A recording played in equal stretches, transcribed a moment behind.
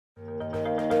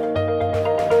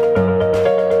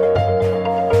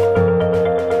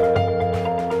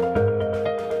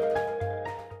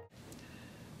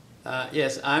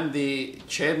I'm the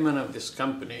chairman of this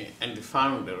company and the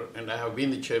founder, and I have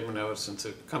been the chairman ever since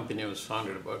the company was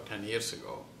founded about 10 years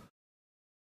ago.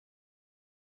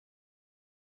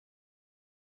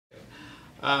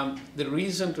 The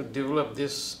reason to develop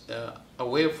this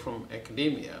away from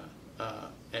academia,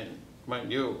 and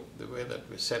mind you, the way that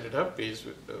we set it up is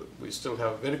we still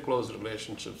have very close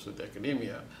relationships with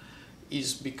academia,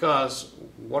 is because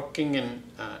working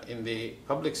in the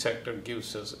public sector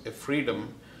gives us a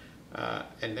freedom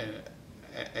and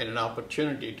an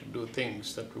opportunity to do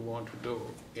things that we want to do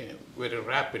very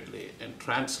rapidly and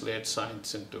translate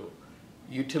science into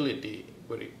utility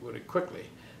very, very quickly.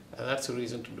 That's the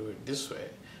reason to do it this way.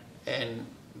 And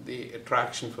the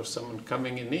attraction for someone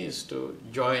coming in is to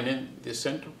join in this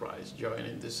enterprise, join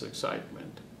in this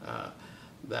excitement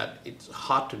that it's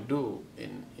hard to do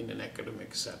in an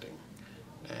academic setting.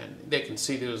 And they can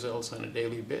see the results on a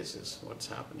daily basis, what's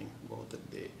happening both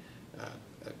at the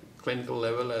clinical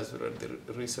level as well as at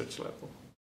the research level.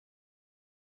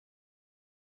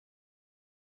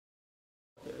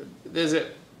 There's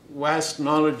a vast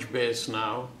knowledge base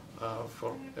now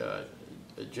for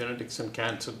genetics and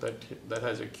cancer that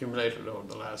has accumulated over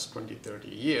the last 20, 30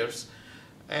 years.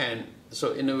 And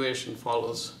so innovation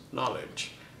follows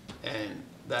knowledge, and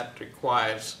that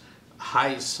requires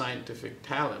high scientific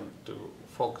talent to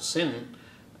focus in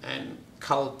and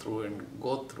cull through and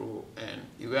go through and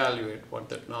evaluate what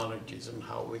that knowledge is and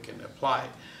how we can apply.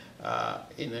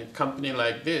 In a company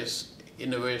like this,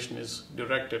 innovation is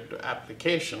directed to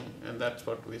application, and that's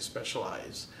what we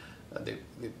specialize.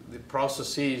 The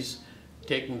process is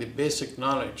taking the basic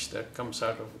knowledge that comes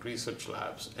out of research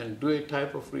labs and do a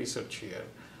type of research here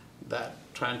that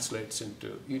translates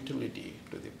into utility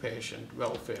to the patient,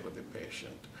 welfare of the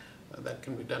patient. That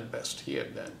can be done best here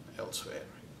than elsewhere.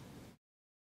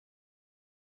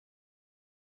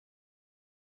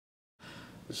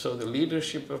 So the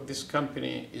leadership of this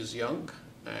company is young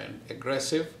and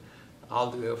aggressive,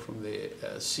 all the way from the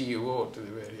CEO to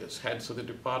the various heads of the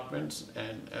departments,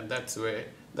 and that's the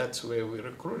way we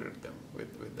recruited them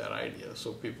with that idea.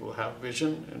 So people have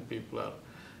vision and people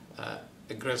are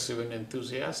aggressive and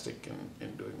enthusiastic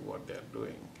in doing what they're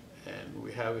doing. And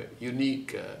we have a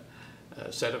unique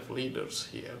set of leaders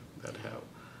here that have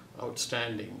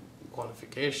outstanding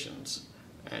qualifications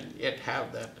and yet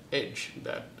have that edge,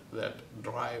 that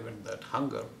drive and that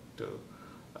hunger to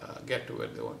get to where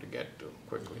they want to get to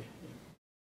quickly.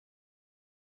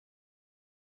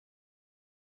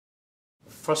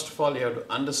 First of all, you have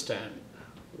to understand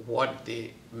what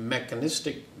the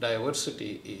mechanistic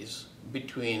diversity is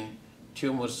between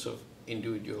tumors of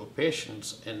individual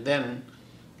patients, and then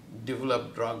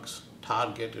develop drugs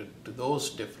targeted to those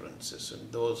differences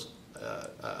and those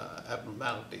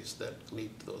abnormalities that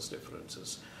lead to those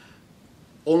differences.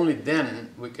 Only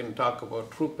then we can talk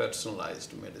about true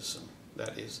personalized medicine.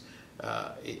 That is,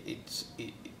 it's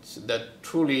that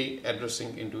truly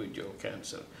addressing individual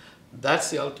cancer.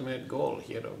 That's the ultimate goal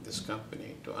here of this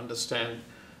company, to understand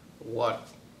what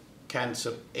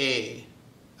cancer A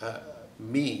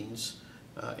means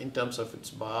in terms of its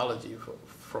biology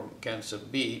from cancer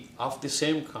B of the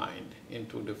same kind in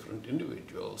two different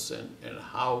individuals, and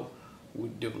how we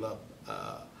develop,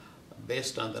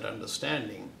 based on that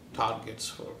understanding, targets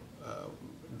for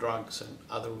drugs and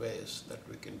other ways that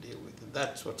we can deal with it.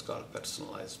 That's what's called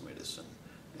personalized medicine,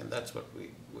 and that's what we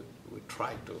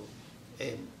try to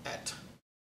aim at.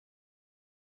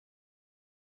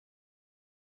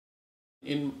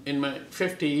 In my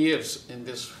 50 years in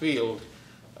this field,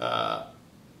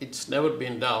 it's never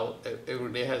been dull.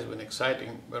 Every day has been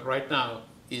exciting, but right now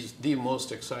is the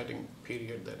most exciting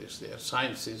period that is there.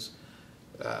 Science is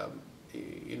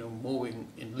moving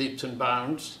in leaps and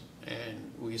bounds,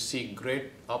 and we see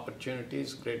great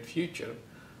opportunities, great future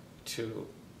to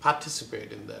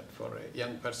participate in that for a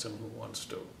young person who wants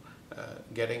to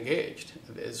get engaged.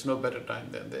 There's no better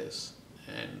time than this,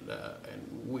 and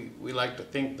we like to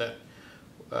think that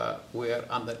we are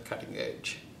on that cutting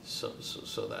edge, so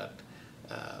that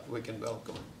we can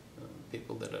welcome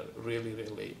people that are really,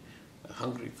 really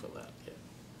hungry for that,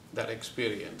 that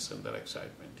experience and that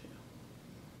excitement.